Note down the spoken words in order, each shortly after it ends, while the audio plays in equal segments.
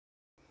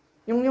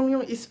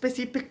Yung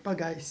specific pa,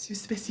 guys. Yung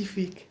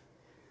specific.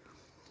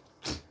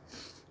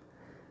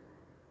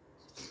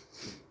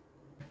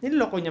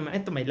 Niloloko niya man.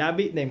 Ito, may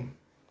labi din.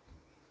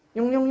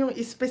 Yung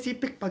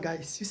specific pa,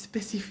 guys. Yung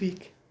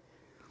specific.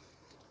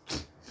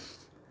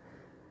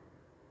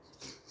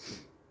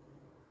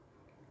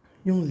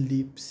 Yung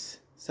lips.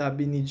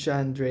 Sabi ni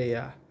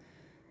Jandrea.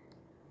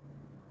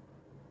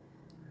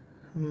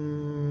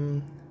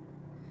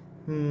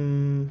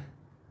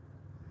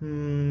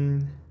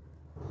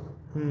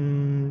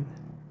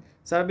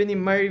 Sabi ni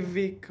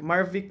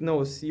Marvic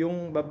knows,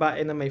 yung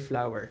babae na may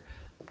flower.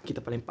 Kita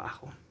pala yung pa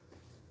ako.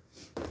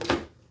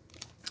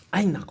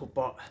 Ay, naku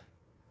po.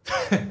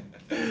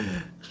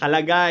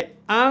 Kalagay,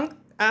 ang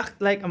act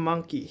like a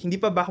monkey. Hindi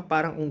pa ba ako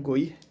parang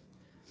unggoy?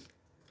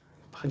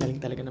 Pakagaling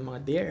talaga ng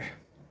mga dare.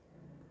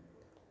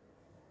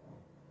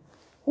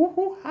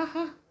 Huhu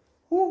haha.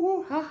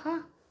 Huhu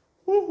haha.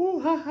 Huhu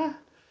haha.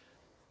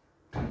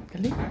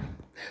 Galing.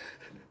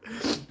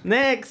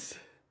 Next.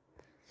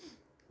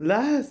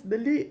 Last,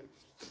 dali.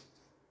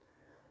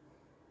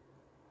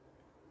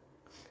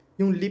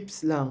 Yung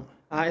lips lang.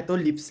 Ito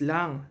lips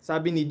lang.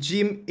 Sabi ni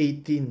Jim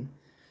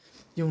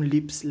 18. Yung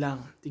lips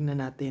lang.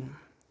 Tingnan natin.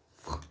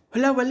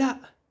 Wala.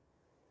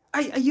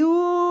 Ay,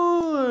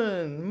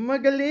 ayun!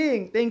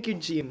 Magaling! Thank you,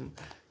 Jim.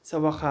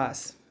 Sa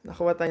wakas,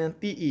 nakuha tayo ng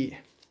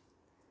TE.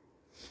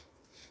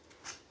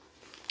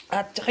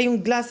 At saka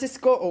yung glasses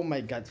ko, oh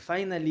my God,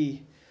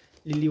 finally.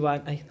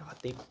 Ay,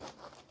 nakatape.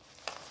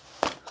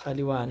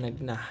 Nakaliwanag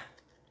na.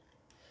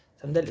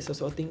 Sandali,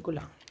 susuotin ko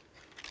lang.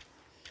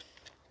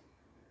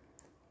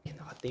 Ay,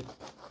 nakatape.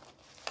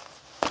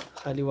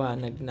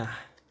 Nakaliwanag na.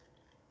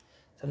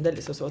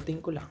 Sandali,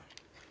 susuotin ko lang.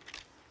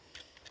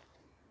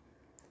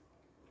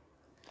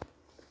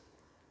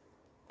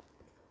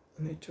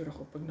 Ano itsura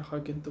ko pag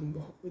nakagantong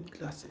buhok with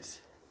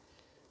glasses?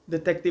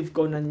 Detective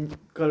Conan...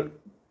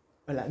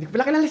 Wala, hindi ko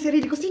pala kilala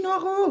sarili ko. Sino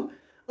ako?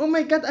 Oh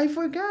my God, I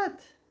forgot.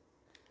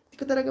 Hindi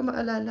ko talaga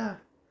maalala.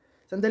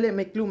 Sandali,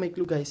 may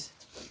clue guys.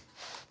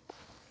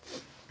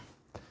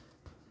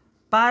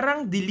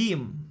 Parang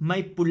dilim,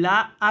 may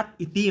pula at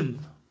itim.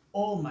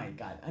 Oh my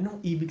God, anong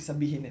ibig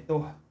sabihin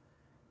nito?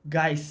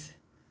 Guys,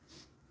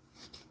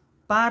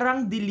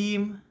 parang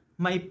dilim,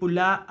 may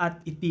pula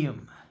at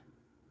itim.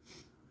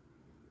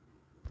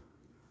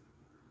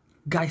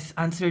 Guys,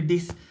 answer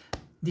this.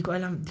 Hindi ko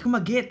alam, hindi ko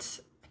mag-gets.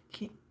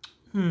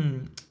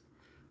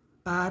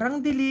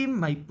 Parang dilim,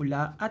 may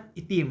pula at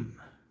itim.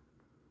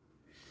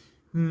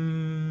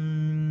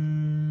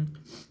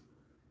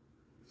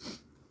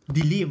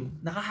 Dilim.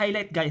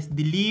 Naka-highlight guys.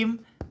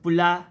 Dilim,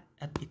 pula,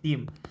 at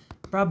itim.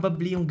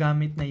 Probably yung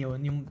gamit na yon,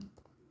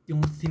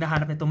 yung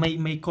sinahanap nito,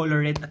 may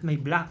color red at may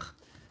black.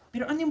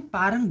 Pero ano yung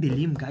parang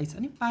dilim guys?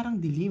 Ano yung parang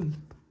dilim?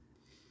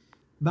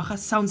 Baka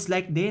sounds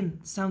like din.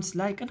 Sounds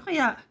like. Ano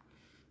kaya?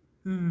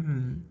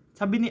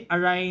 Sabi ni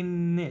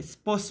Arines,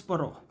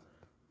 posporo.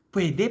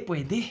 Pwede.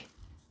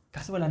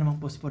 Kaso wala namang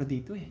posporo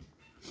dito eh.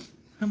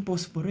 Ang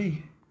posporo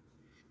eh.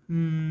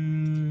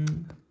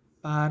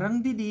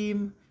 Parang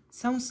dilim.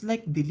 Sounds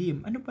like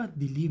dilim. Ano ba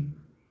dilim?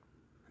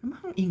 Ano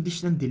ba ang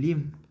English ng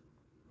dilim?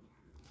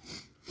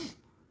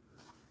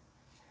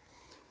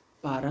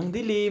 Parang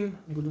dilim.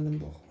 Ang gulo ng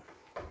buhok.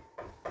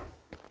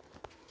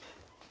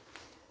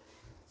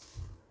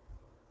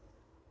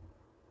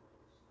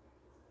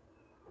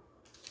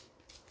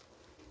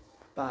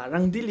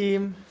 Parang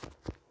dilim.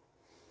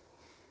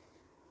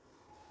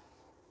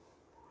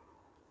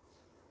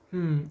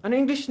 Ano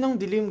English ng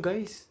dilim,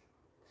 guys?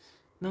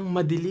 Ng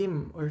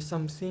madilim or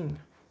something.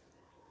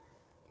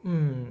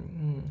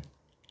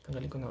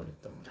 Tanggalin ko na ulit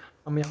ito muna.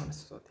 Mamaya ko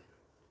nasusuotin.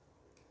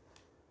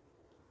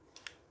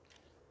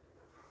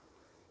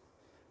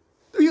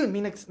 Ayun,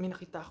 may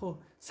nakita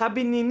ako.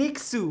 Sabi ni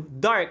Nixu,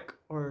 dark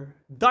or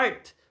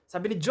dart.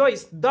 Sabi ni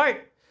Joyce,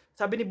 dart.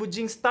 Sabi ni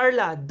Bujing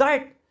Starla,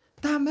 dart.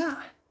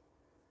 Tama.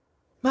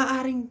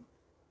 Maaring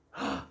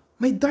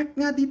may dart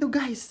nga dito,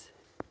 guys.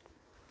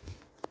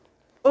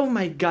 Oh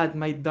my God,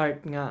 may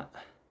dart nga.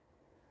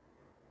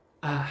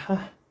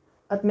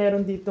 At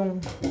meron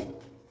ditong...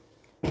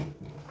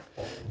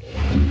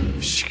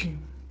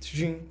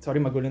 Sorry,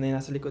 magulo na yung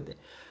nasa likod eh.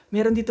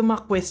 Meron dito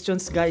mga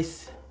questions,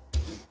 guys.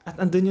 At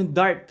andun yung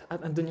dart.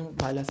 At andun yung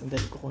bala.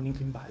 Sandali, kukunin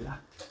ko yung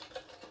bala.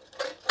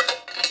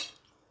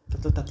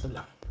 Tatlo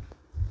lang.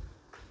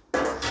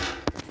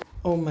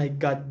 Oh my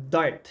God,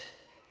 dart.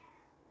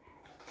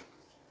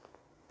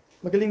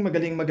 Magaling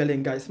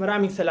guys.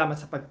 Maraming salamat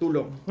sa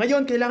pagtulong.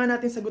 Ngayon, kailangan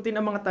natin sagutin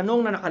ang mga tanong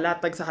na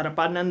nakalatag sa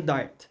harapan ng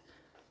dart.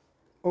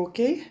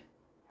 Okay?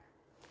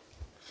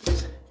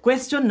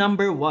 Question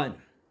number 1.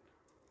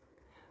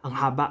 Ang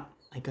haba.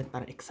 My God,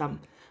 parang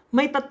exam.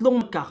 May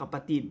tatlong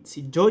magkakapatid,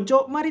 si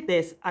Jojo,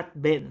 Marites at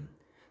Ben.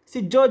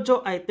 Si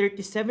Jojo ay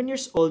 37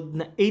 years old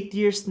na 8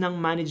 years ng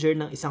manager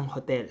ng isang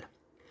hotel.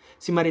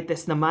 Si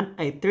Marites naman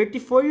ay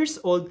 34 years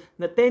old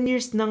na 10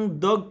 years ng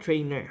dog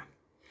trainer.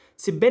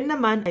 Si Ben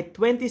naman ay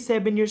 27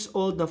 years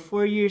old na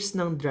 4 years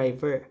ng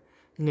driver.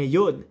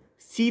 Ngayon,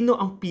 sino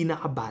ang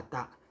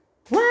pinakabata?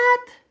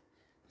 What?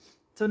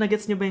 So,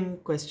 nagets niyo ba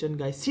yung question,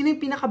 guys? Sino yung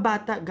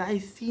pinakabata,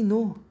 guys?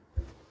 Sino?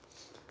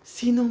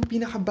 Sino ang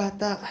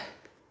pinakabata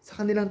sa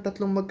kanilang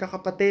tatlong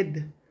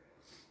magkakapatid?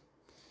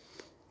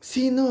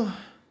 Sino?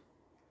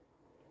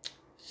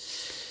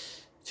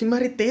 Si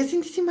Marites?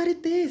 Hindi si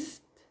Marites.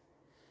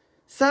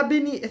 Sabi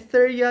ni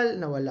Ethereal,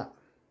 nawala.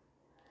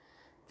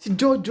 Si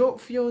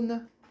Jojo,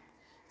 Fiona.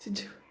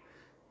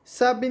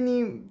 Sabi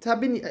ni,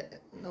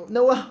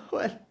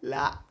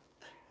 nawawala.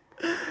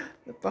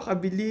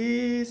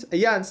 Napakabilis.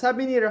 Ayan,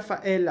 sabi ni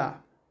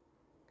Rafaela.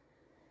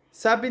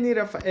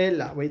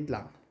 Wait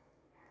lang.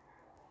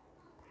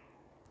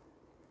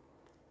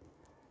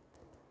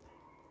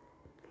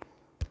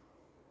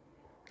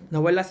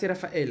 Nawala si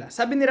Rafaela.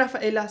 Sabi ni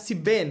Rafaela, si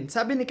Ben.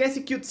 Sabi ni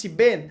Cassie Cute, si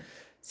Ben.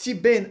 Si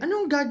Ben.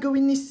 Anong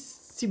gagawin ni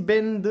si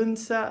Ben dun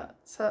sa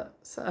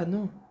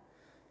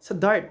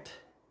dart?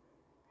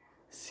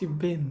 Si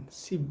Ben.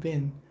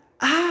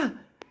 Ah!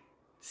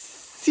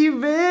 Si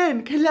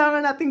Ben!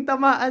 Kailangan nating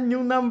tamaan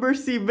yung number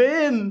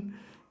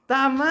 7.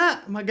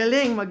 Tama!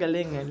 Magaling.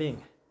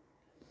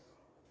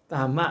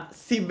 Tama.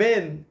 Si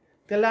Ben.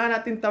 Kailangan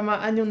natin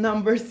tamaan yung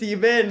number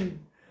 7.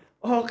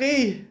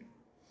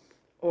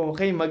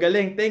 Okay,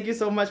 magaling. Thank you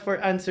so much for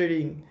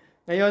answering.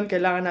 Ngayon,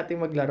 kailangan nating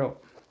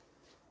maglaro.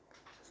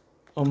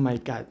 Oh my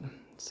God.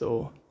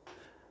 So,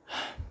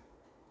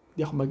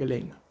 di ako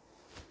magaling.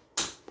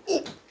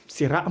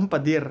 Sira ang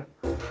padir.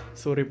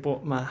 Sorry po,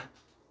 ma.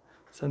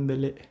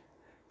 Sandali.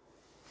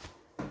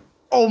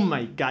 Oh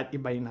my God,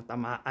 iba yung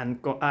natamaan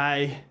ko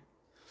ay...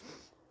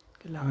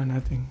 Kailangan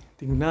nating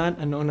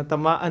tingnan ano ang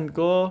natamaan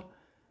ko.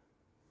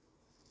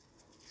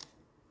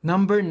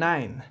 Number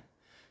 9.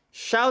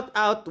 Shout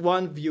out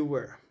one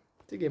viewer.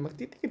 Sige,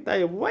 magtitingin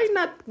tayo. Why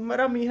not?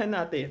 Maramihan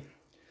natin.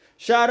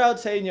 Shout out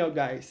sa inyo,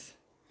 guys.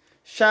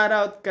 Shout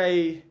out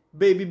kay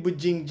Baby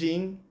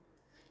Bujingjing.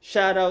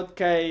 Shout out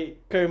kay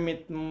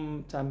Kermit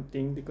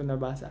something, di ko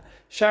nabasa.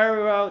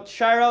 Shout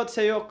out sa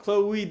iyo,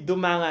 Chloe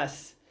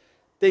Dumangas.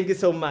 Thank you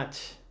so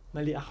much.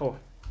 Mali ako.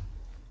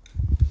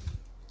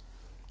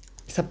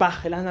 Isa pa,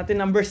 kailangan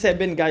natin number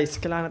 7, guys.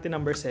 Kailangan natin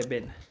number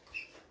 7.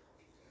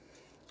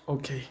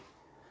 Okay.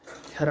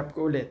 Harap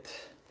ko ulit.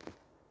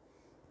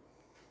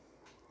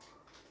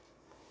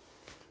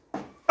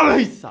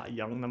 Ay,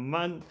 sayang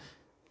naman.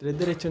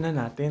 Dire-diretso na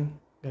natin.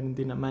 Ganun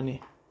din naman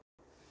eh.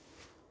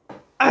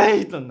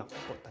 Ay, ito, naku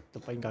po.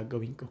 3 pa yung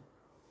gagawin ko.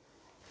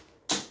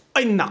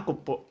 Ay, naku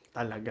po.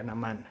 Talaga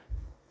naman.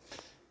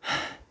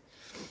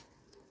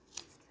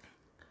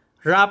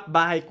 Rap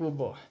Bahay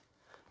Kubo.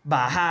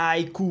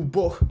 Bahay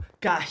Kubo.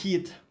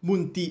 Kahit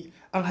munti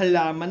ang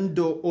halaman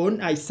doon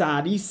ay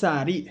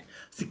sari-sari.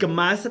 Si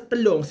kamas at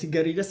talong,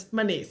 sigarilyas at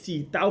mani,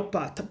 sitaw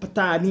pa,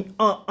 tapatani,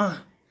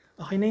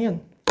 Okay na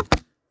yan.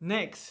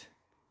 Next.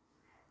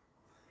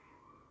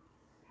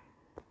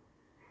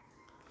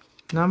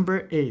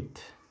 Number 8.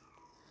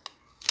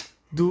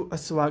 Do a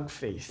swag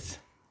face.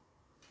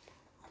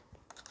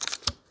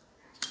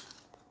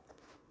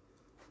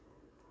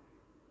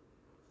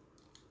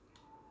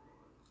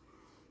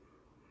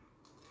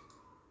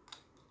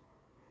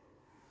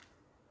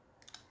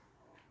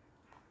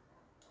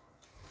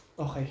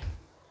 Okay.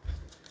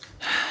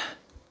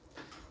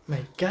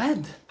 My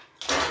God.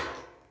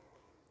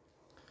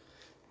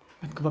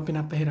 Ba't ko ba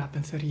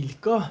pinapahirapan sarili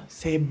ko?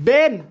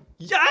 7!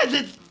 Yan!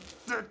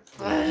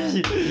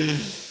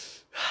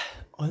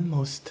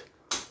 Almost.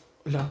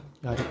 Wala.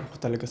 Lari ako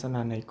talaga sa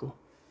nanay ko.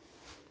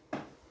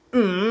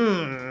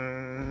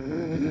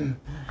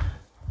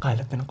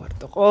 Kalat na ng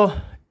kwarto ko.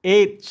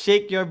 8.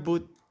 Shake your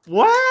boot.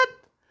 What?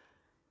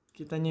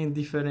 Kita niyo yung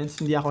difference?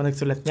 Hindi ako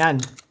nagsulat niyan.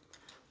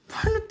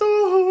 Paano to?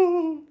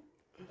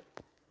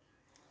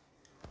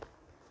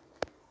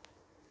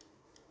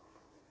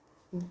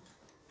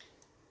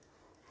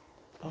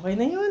 Okay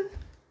na yun.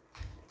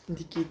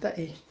 Hindi kita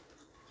eh.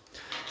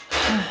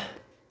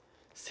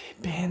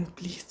 7,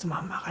 please,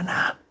 tumama ka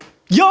na.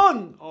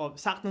 Yun! Oh,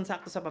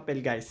 saktong-sakto sa papel,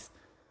 guys.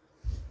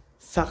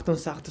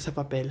 Saktong-sakto sa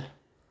papel.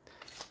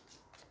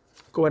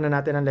 Kuha na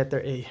natin ang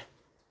letter A.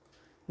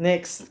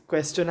 Next,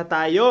 question na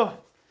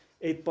tayo.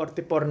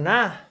 8:44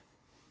 na.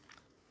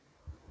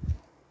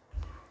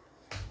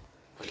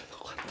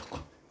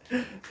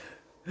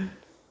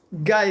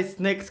 Guys,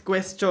 next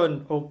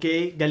question.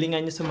 Okay?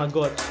 Galingan nyo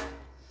sumagot.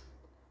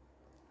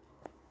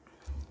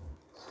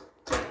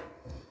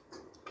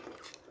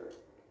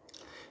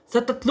 Sa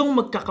 3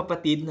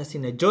 magkakapatid na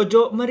sina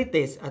Jojo,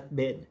 Marites at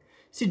Ben,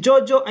 si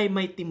Jojo ay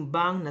may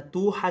timbang na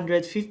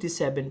 257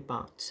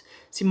 pounds,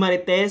 si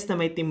Marites na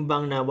may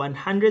timbang na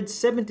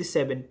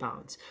 177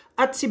 pounds,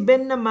 at si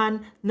Ben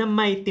naman na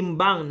may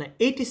timbang na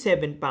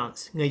 87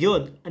 pounds.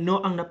 Ngayon, ano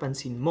ang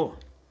napansin mo?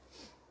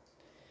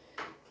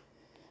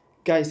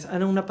 Guys,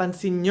 anong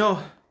napansin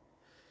nyo?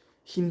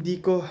 Hindi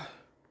ko...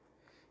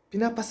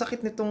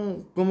 Pinapasakit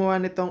nitong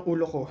gumawa nitong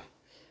ulo ko.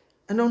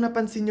 Anong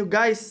napansin nyo,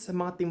 guys, sa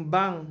mga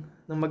timbang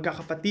ng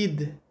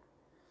magkakapatid?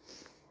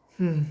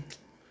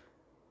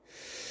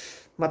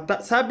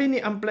 Sabi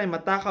ni Amplay,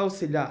 matakaw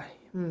sila.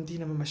 Hindi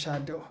naman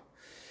masyado.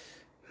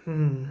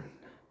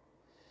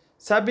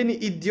 Sabi ni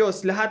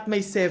Idios, lahat may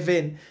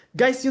 7.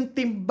 Guys, yung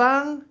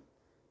timbang...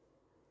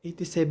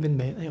 87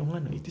 ba yun? Ay, nga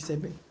no,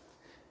 87.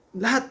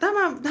 Lahat,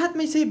 tama. Lahat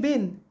may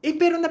 7. Eh,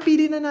 pero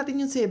napili na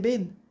natin yung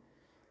 7.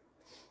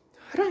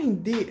 Parang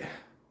hindi.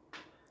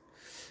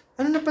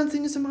 Ano napansin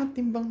nyo sa mga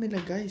timbang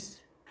nila,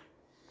 guys?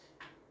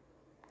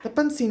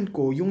 Napansin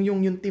ko, yung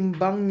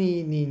timbang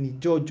ni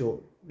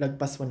Jojo,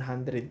 lagpas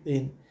 100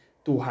 din.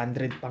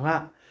 200 pa nga.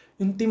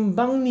 Yung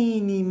timbang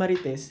ni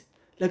Marites,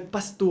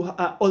 lagpas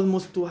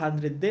almost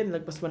 200 din,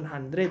 lagpas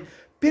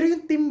 100. Pero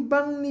yung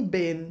timbang ni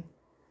Ben,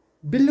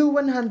 below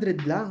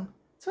 100 lang.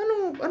 So,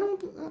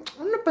 anong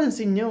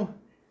napansin nyo?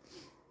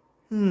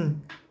 Ano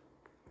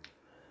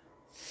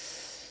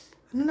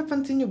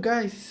napansin nyo,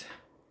 guys?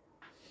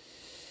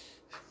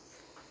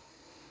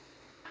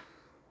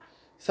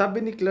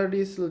 Sabi ni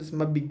Clarice,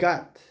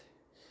 mabigat.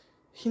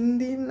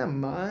 Hindi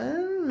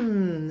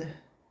naman.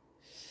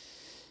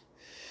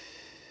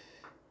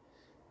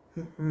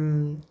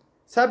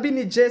 Sabi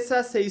ni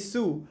Jessa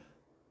Seisu,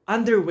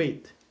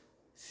 underweight.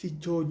 Si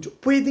Jojo.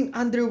 Pwedeng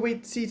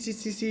underweight si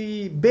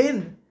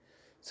Ben.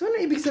 So, ano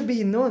ibig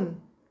sabihin nun?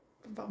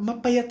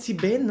 Mapayat si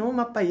Ben, no?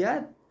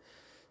 Mapayat.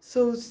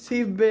 So,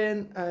 si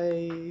Ben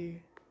ay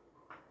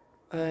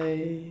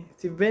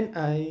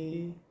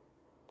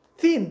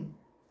thin.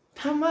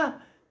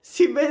 Tama.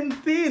 Si Ben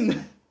thin.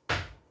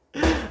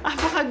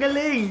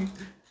 Apakagaling.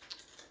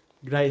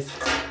 Guys,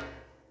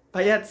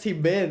 payat si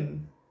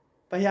Ben.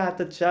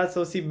 Payatot siya.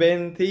 So, si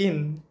Ben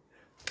thin.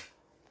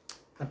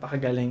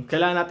 Napakagaling.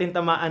 Kailangan natin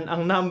tamaan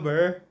ang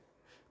number.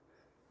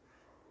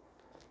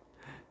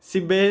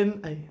 Si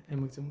Ben,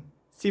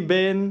 Si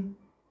Ben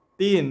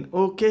thin.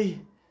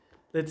 Okay.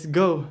 Let's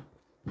go.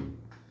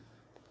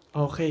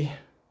 Okay.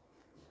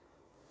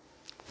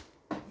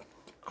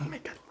 Oh my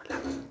God, wala.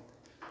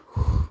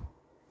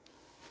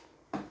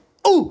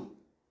 Oh!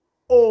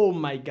 Oh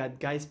my God,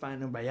 guys.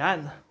 Paano ba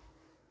yan?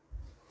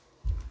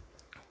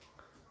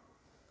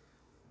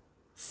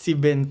 Si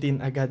Bentin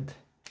agad.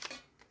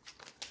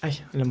 Ay,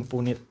 alam mo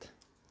punit.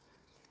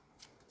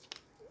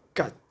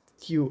 Got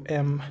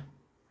UM.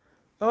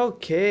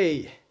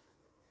 Okay.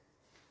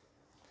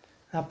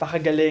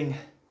 Napakagaling.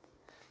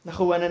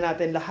 Nakuha na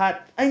natin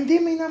lahat. Ay, hindi.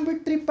 May number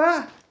 3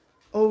 pa.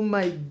 Oh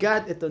my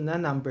God. Ito na,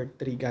 number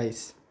 3,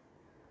 guys.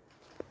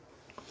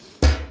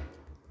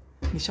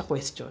 Hindi siya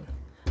question.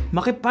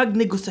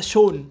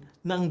 Makipagnegosasyon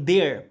ng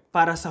dare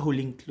para sa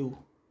huling clue.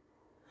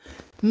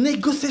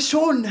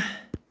 Negosasyon!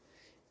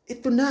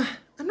 Ito na.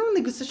 Anong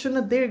negosasyon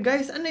na dare,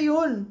 guys? Ano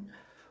yun?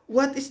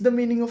 What is the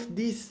meaning of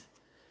this?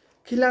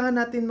 Kailangan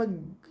natin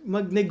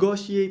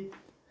mag-negotiate.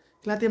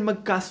 Kailangan natin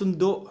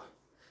magkasundo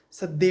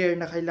sa dare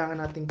na kailangan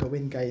natin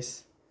gawin,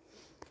 guys.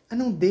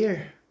 Anong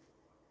dare?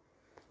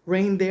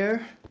 Rain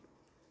dare?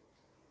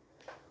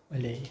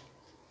 Wala.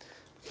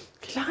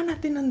 Kailangan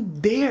natin ng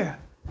dare.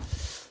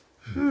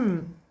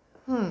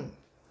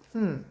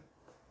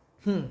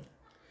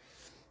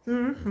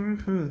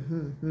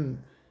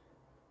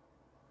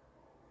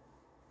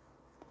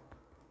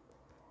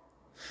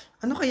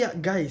 Ano kaya,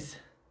 guys?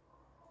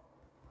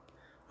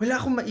 Wala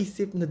akong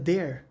maisip na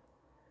dare.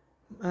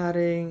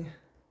 Maring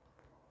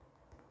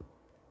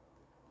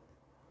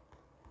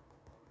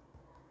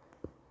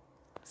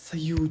sa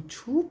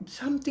YouTube?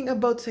 Something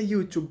about sa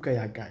YouTube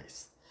kaya,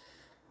 guys.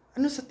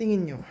 Ano sa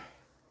tingin nyo?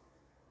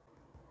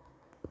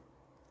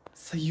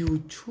 Sa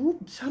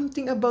YouTube?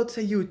 Something about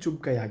sa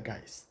YouTube kaya,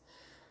 guys.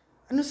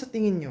 Ano sa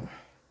tingin nyo?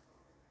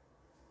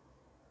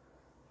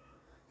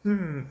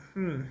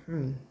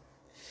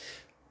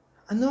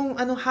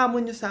 Anong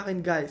hamon nyo sa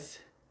akin,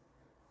 guys?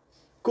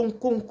 Kung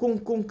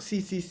si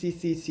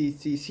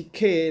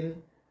Ken,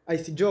 ay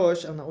si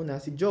Josh, ang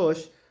nauna, si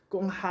Josh,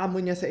 kung ang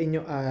hamon niya sa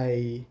inyo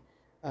ay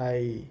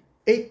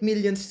 8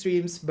 million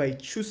streams by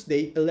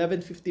Tuesday,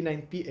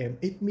 11:59 PM.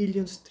 8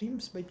 million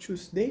streams by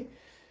Tuesday?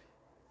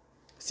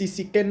 Si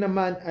Ken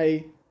naman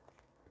ay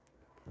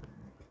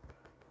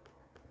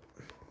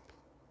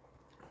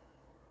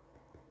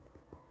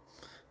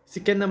Si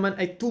Ken naman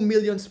ay 2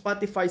 million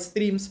Spotify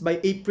streams by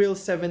April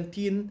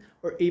 17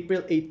 or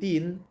April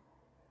 18.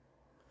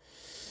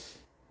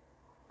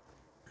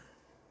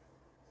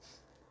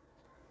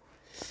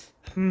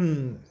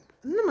 Ano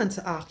naman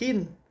sa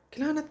akin?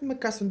 Kailangan natin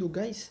magkasundo,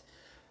 guys.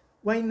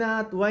 Why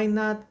not? Why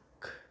not?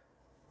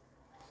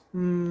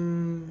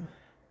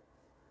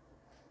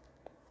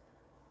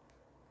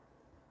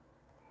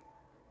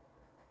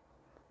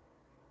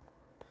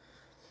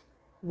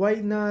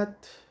 Why not?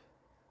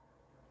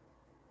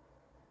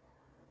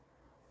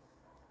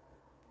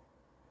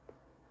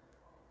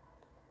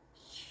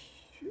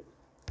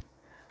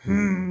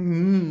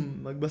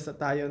 Magbasa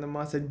tayo ng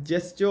mga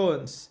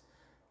suggestions.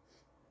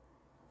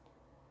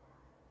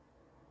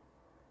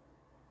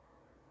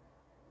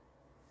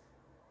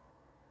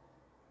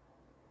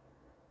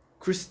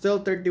 Crystal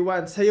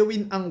 31,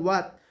 sayawin ang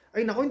what?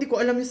 Ay nako, hindi ko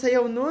alam yung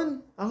sayaw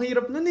nun. Ang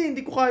hirap nun eh,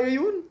 hindi ko kaya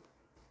yun.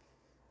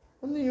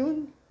 Ano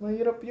yun?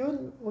 Mahirap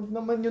yun. Wag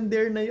naman yung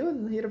dare na yun.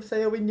 Mahirap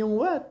sayawin yung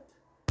what?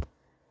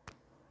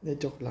 De,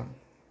 joke lang.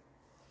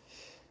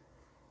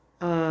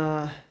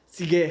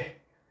 Sige.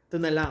 Ito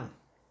na lang.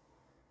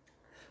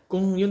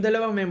 Kung yung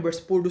dalawang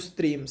members, puro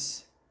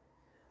streams,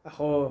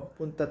 ako,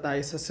 punta tayo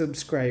sa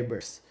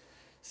subscribers.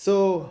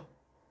 So,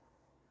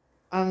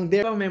 Ang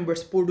there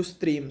members, puro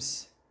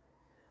streams.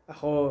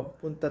 Ako,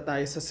 punta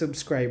tayo sa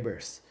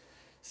subscribers.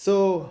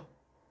 So,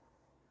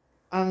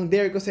 ang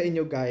dare ko sa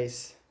inyo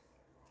guys,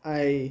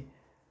 ay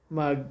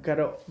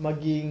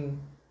maging,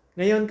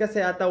 ngayon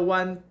kasi ata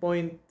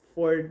 1.4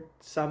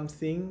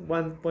 something,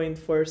 1.4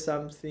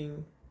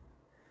 something,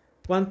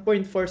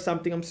 1.4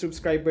 something ang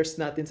subscribers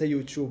natin sa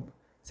YouTube,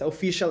 sa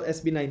official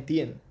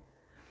SB19.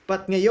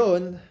 But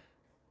ngayon,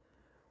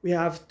 we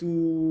have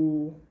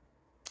to,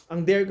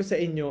 ang dare ko sa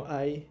inyo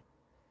ay,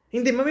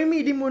 hindi,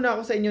 mamimili muna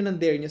ako sa inyo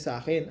ng dare nyo sa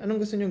akin. Anong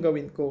gusto nyo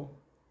gawin ko?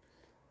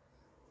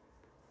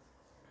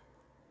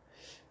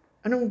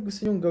 Anong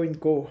gusto nyo gawin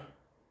ko?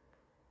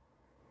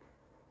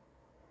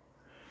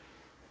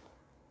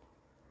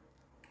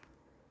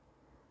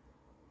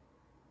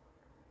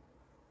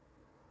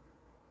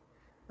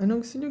 Anong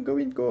gusto nyo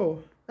gawin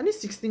ko? Ano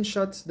yung 16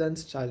 shots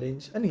dance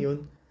challenge? Ano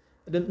yun?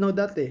 I don't know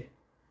that eh.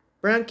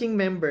 Pranking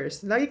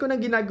members. Lagi ko na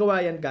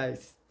ginagawa yan,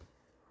 guys.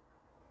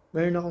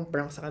 Meron akong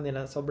prank sa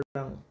kanila.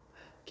 Sobrang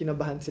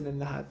kinabahan silang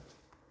lahat.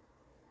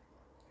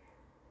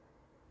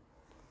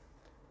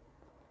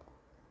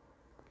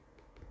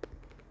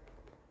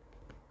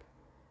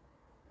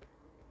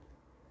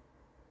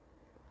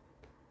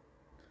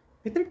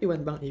 May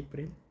 31 bang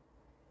April?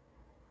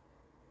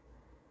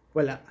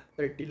 Wala.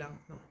 30 lang.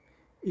 No?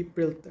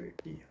 April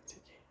 30.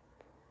 Sige.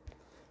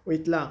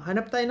 Wait lang.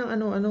 Hanap tayo ng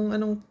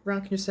anong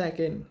prank nyo sa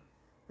akin.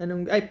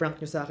 Prank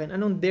nyo sa akin.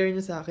 Anong dare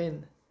nyo sa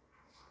akin?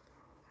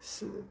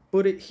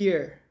 Put it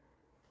here.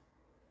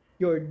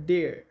 Your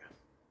dare.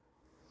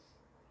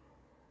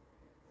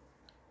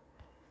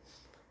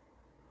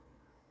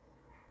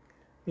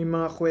 May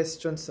mga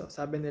questions, so,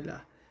 sabi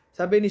nila.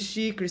 Sabi ni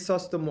She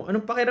Crisostomo,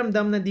 anong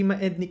pakiramdam na di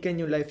ma-end ni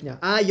Ken yung life niya?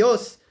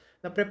 Ayos!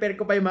 Na-prepare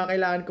ko pa yung mga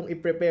kailangan kong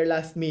i-prepare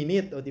last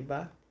minute, o di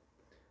ba?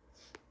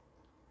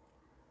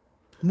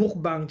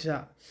 Mukbang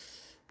siya.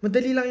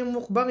 Madali lang yung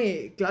mukbang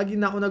eh. Lagi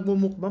na ako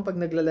nagmumukbang pag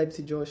nagla-live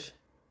si Josh.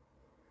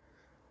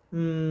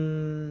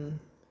 Ano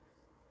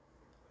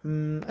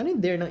yung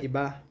dare ng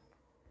iba?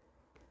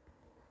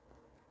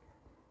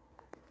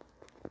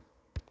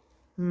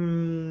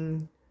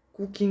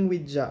 Cooking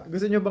with Ja.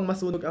 Gusto nyo bang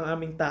masunog ang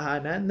aming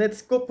tahanan?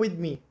 Let's cook with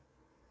me.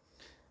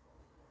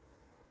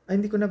 Ay,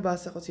 hindi ko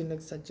nabasa kung sino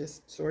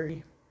nag-suggest. Sorry.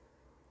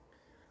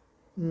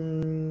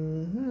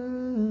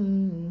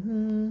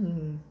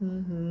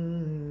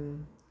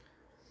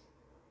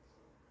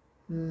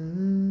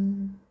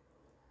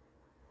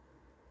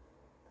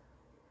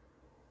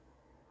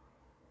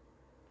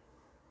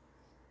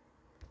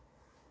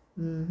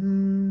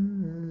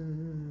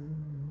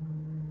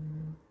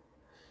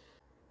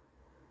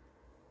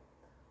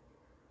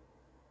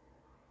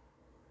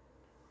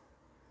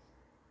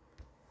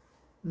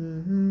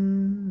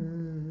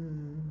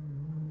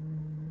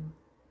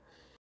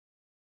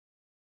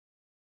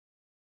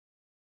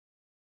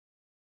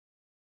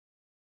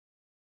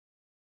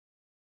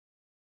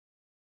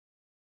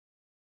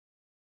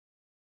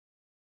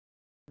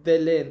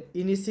 Delen,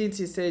 inisin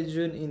si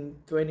Sejun in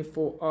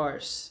 24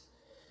 hours.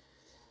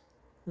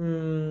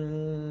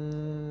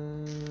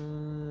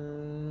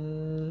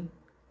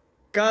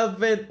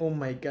 Calvin, oh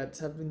my God,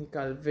 sabi ni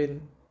Calvin.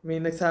 May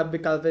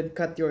nagsabi, Calvin,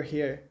 cut your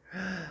hair.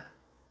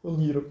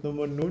 Ang hirap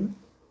naman nun.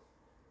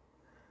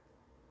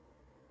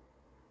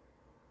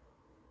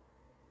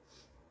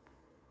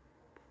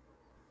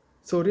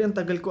 Sorry, ang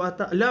tagal ko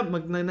ata. Ala,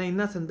 mag-9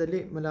 na,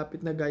 sandali. Malapit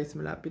na guys,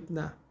 malapit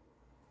na.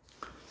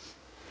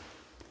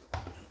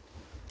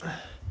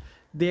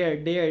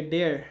 There.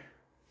 There.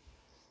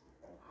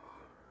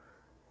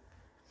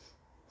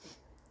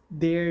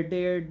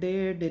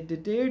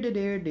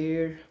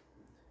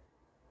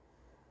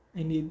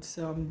 I need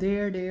some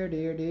there.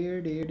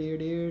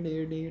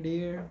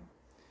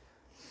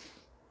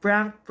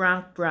 Prank.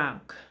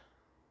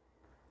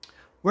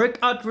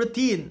 Workout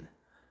routine.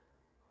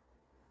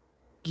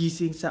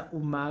 Gising sa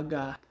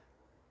umaga.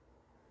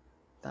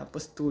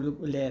 Tapos tulog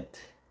ulit.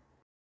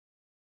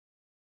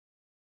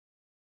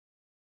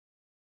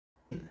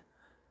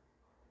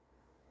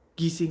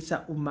 Gising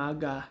sa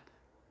umaga.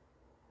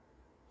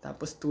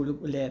 Tapos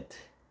tulog ulit.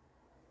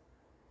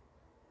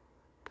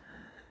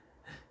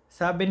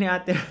 Sabi ni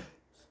ate,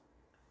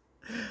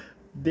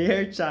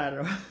 Dear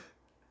Charo.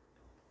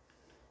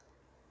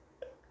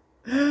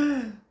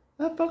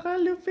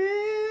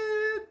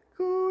 Napakalupit,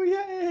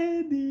 Kuya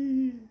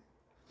Eddie.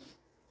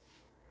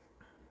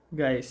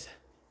 Guys.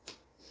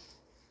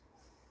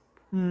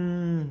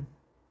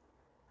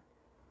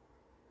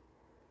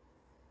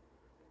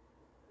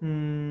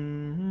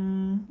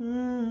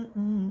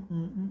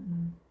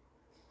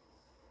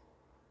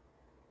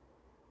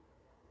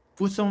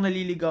 Pusong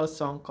naliligaw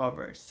song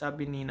covers.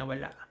 Sabi ni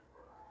Nawala.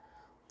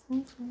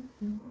 Pusong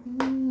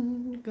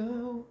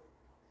naliligaw.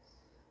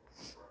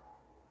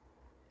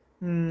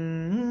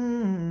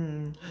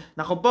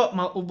 Naku po,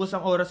 maubos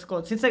ang oras ko.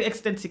 Since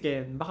nag-extend si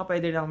Ken, baka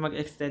pwede na ako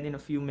mag-extend in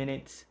a few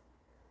minutes.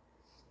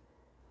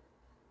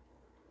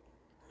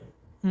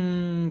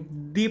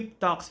 Deep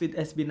talks with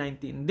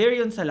SB19. There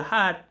yun sa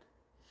lahat.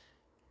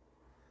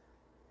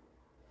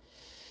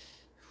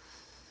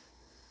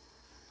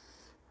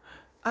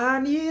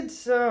 I need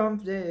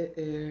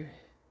something.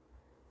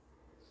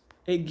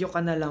 Egg yolk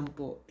ka na lang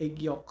po. Egg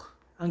yolk.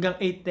 Hanggang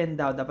 8:10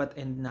 daw, dapat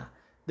end na.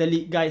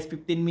 Dali, guys,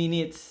 15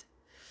 minutes.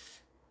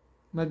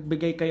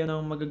 Magbigay kayo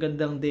ng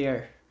magagandang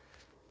dare.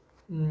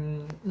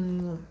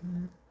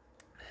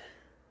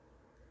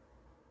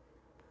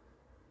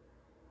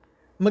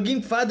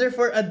 Maging father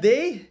for a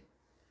day?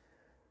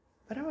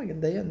 Parang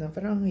maganda yun, ha?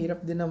 Parang ang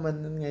hirap din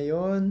naman nun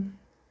ngayon.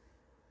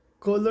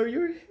 Color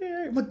your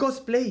hair.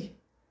 Mag-cosplay.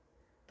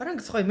 Parang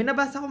gusto ko yun. May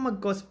nabasa ko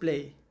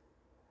mag-cosplay.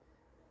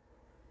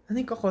 Ano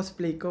yung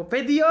cosplay ko?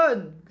 Pwede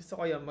yun! Gusto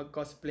ko yun,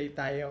 mag-cosplay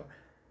tayo.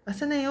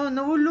 Asa na yun?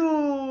 Nahulo!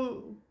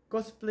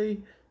 Cosplay.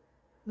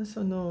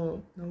 Nasa no?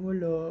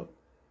 Nahulo.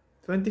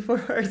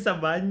 24 hours sa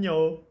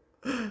banyo.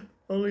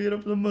 Ang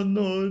hirap naman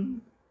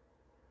nun.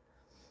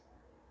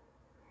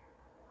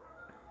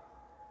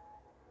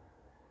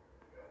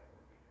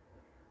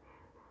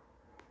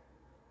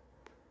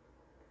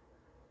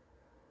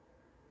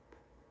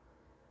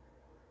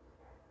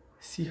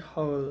 Si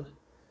Howl.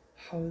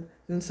 Howl.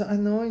 Yung sa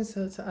ano, yung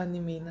sa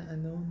anime na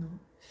ano,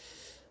 no?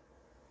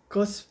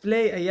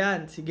 Cosplay,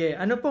 ayan. Sige.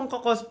 Ano pong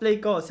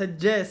cosplay ko?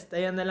 Suggest.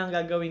 Ayan na lang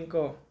gagawin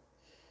ko.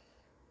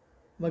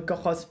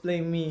 Magka-cosplay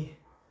me.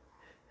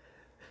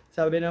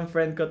 Sabi ng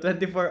friend ko,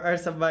 24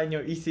 hours sa banyo,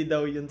 easy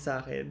daw yun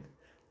sa akin.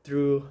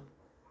 True.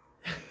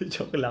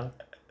 Joke lang.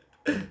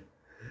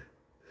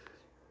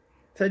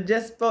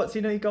 Suggest po,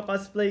 sino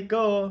iko-cosplay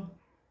ko?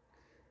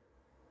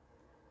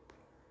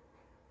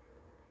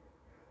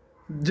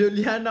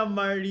 Juliana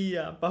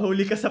Maria,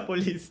 pahuli ka sa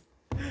polis.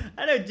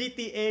 Ano,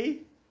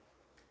 GTA?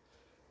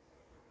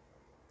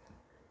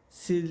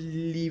 Si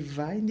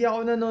Levi? Hindi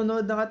ako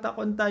nanonood ng Attack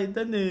on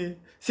Titan eh.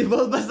 Si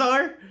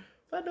Bulbasaur?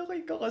 Paano ko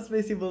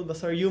iko-cosplay si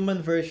Bulbasaur?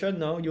 Human version,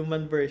 no?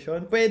 Human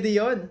version. Pwede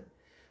yon.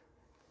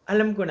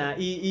 Alam ko na,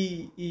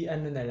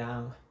 ano na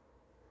lang.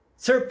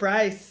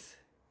 Surprise!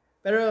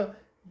 Pero,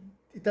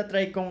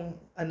 itatry kong,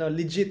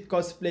 legit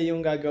cosplay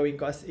yung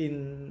gagawin ko as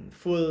in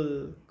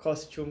full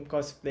costume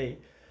cosplay.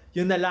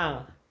 Yun na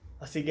lang.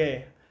 O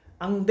sige.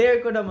 Ang dare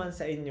ko naman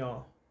sa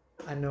inyo,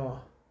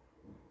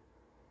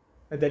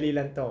 madali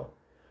lang to.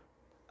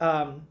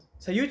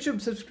 Sa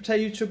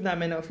YouTube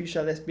namin na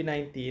official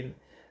SB19,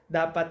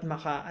 dapat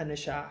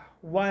siya,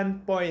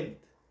 1.7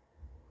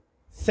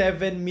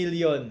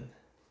 million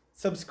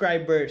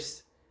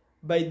subscribers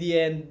by the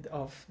end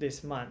of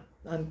this month.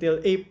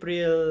 Until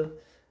April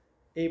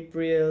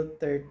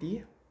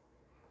 30,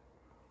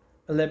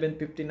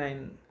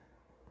 11:59.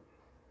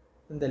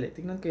 Sandali,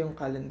 tingnan ko yung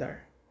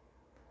calendar.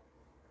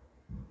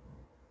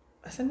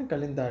 Asan yung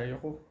kalendaryo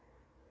ko?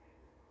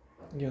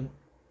 Yun.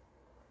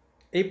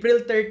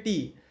 April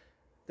 30.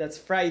 That's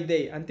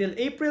Friday. Until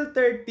April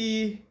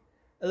 30,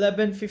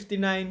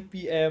 11:59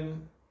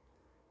 p.m.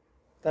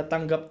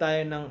 tatanggap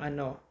tayo ng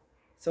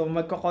So,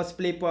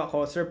 magko-cosplay po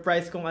ako.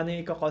 Surprise kung ano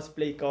yung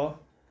i-cosplay ko.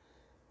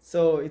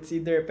 So, it's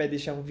either pwede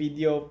siyang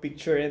video,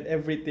 picture, and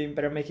everything.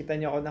 Pero makita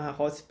niyo ako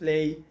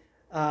naka-cosplay.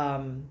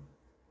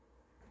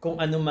 Kung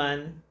ano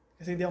man.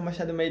 Kasi hindi ako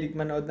masyado mahilig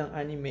manood ng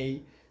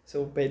anime.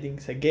 So, pwedeng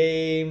sa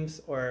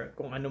games or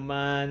kung ano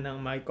man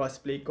ang may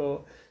cosplay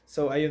ko.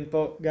 So, ayun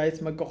po,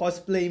 guys.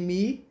 Magko-cosplay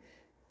me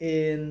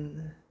in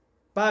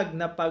pag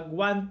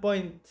 1.7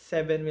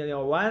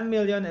 million,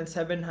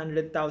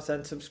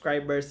 1,700,000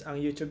 subscribers ang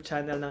YouTube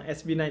channel ng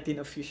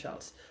SB19 Official.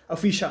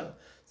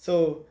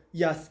 So,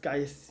 yes,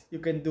 guys.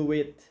 You can do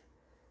it.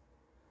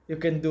 You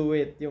can do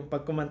it. Yung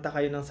pag kumanta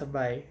kayo ng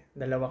sabay,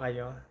 dalawa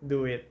kayo,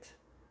 do it.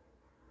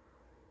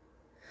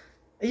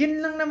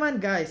 Ayun lang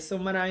naman, guys. So,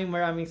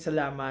 maraming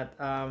salamat.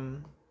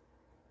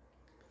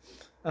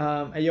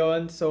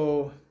 Ayun,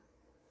 so,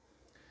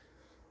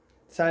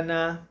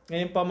 sana,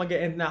 ngayon pa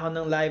mag-end na ako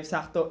ng live,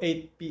 sakto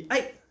 8 p.m.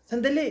 Ay!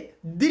 Sandali!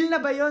 Deal na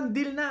ba yon?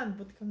 Deal na!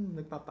 Buti ka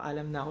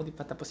nagpapaalam na ako, di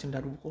pa tapos yung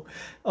laro ko.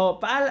 Oh,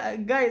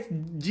 guys,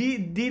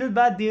 deal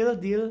ba? Deal?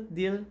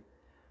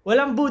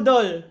 Walang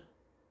budol!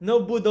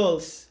 No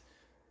budol's.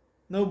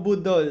 No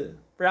budol.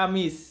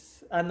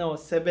 Promise.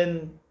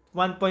 1.7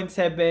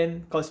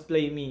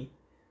 cosplay me.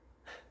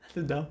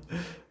 Ano daw?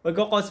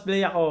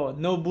 Magko-cosplay ako.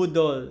 No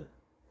budol.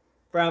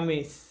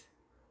 Promise.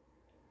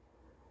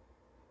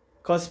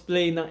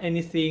 Cosplay ng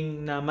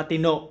anything na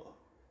matino.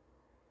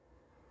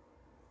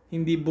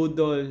 Hindi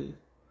budol.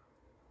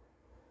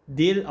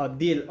 Deal? Oh,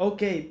 deal.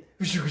 Okay.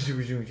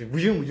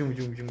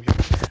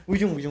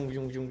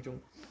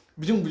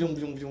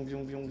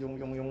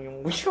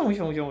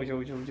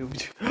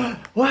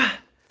 Wah!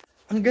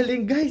 Ang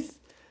galing, guys.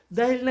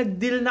 Dahil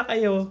nag-deal na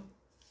kayo.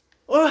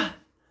 Oh!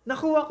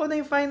 Nakuha ko na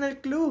yung final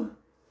clue.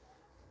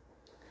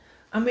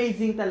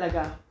 Amazing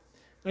talaga.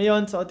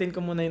 Ngayon, suotin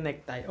ko muna yung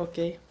necktie.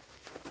 Okay?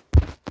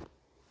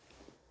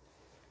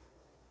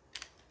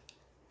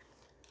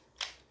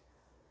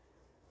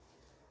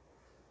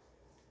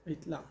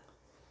 Wait lang.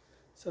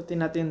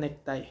 Suotin natin yung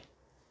necktie.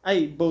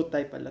 Ay, bow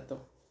tie pala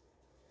to.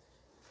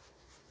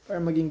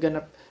 Para maging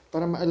ganap.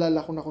 Para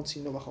maalala ko na kung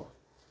sino ako.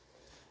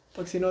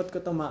 Pag sinuot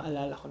ko to,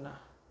 maalala ko na.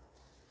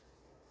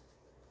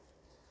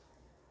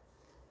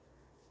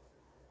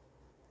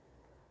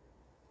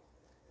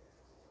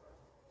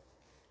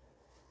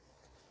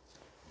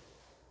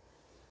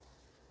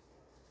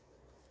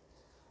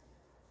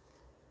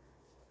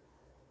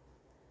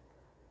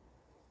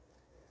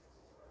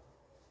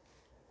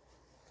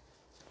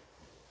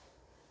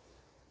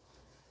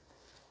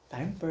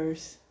 Time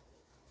purse.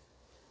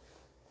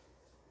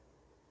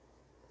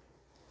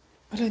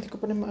 Ala, hindi ko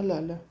pa na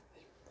maalala.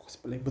 Ay, bukas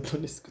pala yung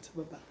botones ko sa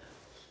baba.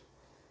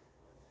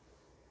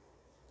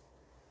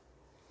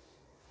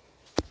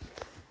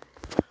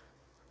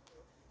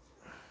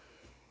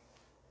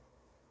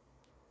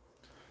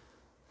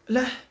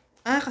 Ala,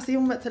 kasi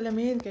yung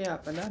salamin. Kaya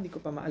pala, hindi ko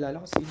pa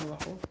maalala kung sino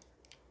ako.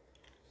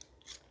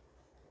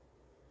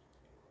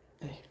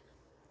 Ay.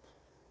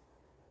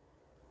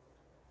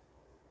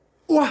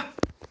 Wah!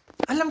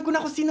 Alam ko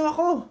na kung sino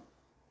ako.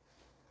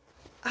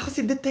 Ako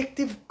si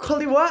Detective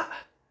Kaliwa.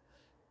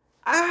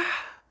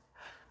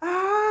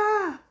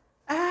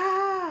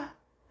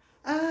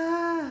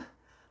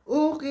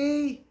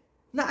 Okay.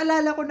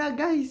 Naalala ko na,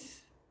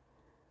 guys.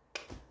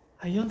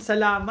 Ayun,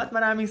 salamat.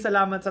 Maraming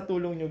salamat sa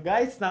tulong nyo,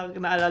 guys.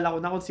 Naalala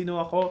ko na kung sino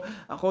ako.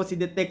 Ako si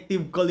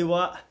Detective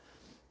Kaliwa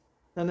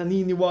na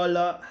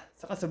naniniwala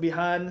sa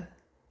kasabihan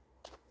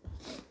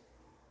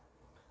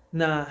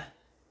na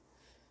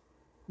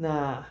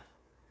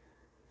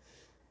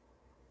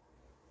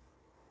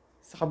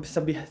sa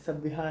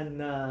sabihan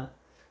na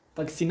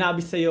pag sinabi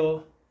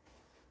sa'yo,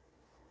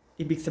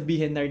 ibig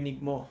sabihin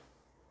narinig mo.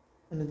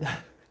 Ano da?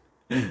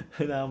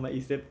 Wala akong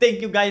maisip.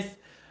 Thank you, guys.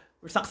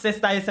 Success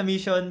tayo sa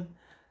mission.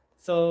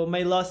 So,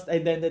 my lost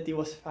identity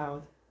was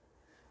found.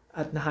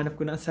 At nahanap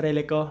ko na ang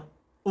sarili ko.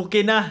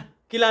 Okay na.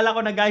 Kilala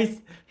ko na, guys.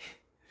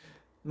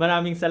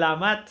 Maraming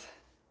salamat.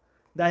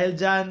 Dahil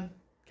dyan,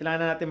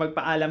 kailangan natin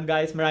magpaalam,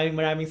 guys.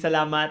 Maraming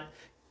salamat.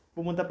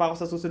 Pumunta pa ako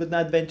sa susunod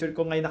na adventure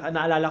ko. Ngayon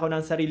naalala ko na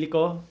ang sarili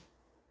ko.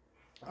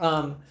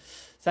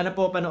 Sana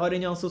po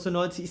panoorin nyo ang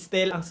susunod si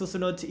Estel. Ang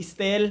susunod si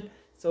Estel.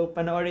 So,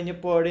 panoorin nyo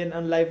po rin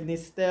ang live ni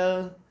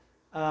Estel.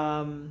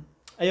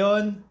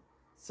 Ayun.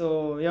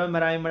 So, yun.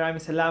 Maraming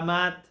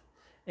salamat.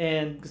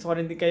 And gusto ko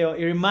rin din kayo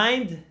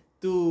i-remind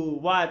to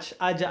watch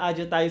Aja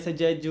tayo sa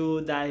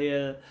Jeju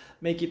dahil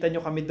may kita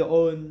nyo kami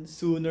doon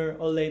sooner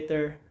or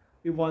later.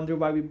 We wonder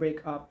why we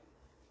break up.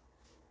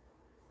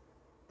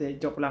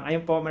 Joke lang.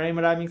 Ayun po,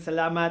 maraming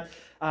salamat.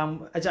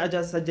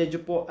 Aja sa Jeju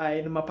po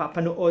ay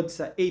mapapanood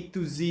sa A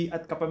to Z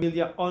at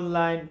Kapamilya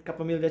Online,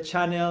 Kapamilya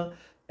Channel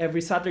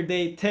every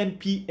Saturday 10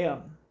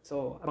 p.m.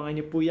 So, abangan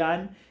nyo po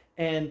yan.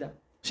 And,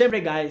 syempre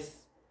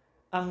guys,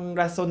 ang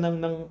rason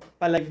ng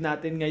pa-live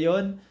natin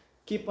ngayon,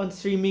 keep on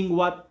streaming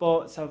what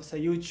po sa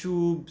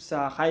YouTube,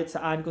 sa kahit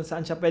saan, kung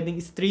saan siya pwedeng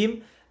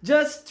stream.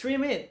 Just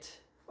stream it.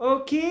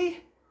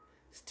 Okay?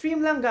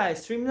 Stream lang,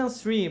 guys. Stream lang,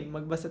 stream.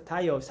 Magbasa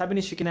tayo. Sabi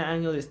ni Shikina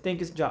Angeles,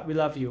 thank you, Job. We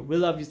love you. We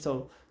love you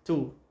so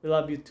too. We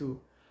love you too.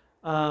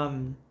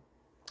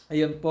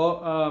 Ayun po.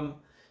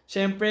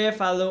 Syempre,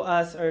 follow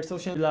us or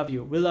social. We love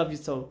you. We love you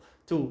so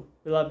too.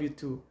 We love you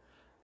too.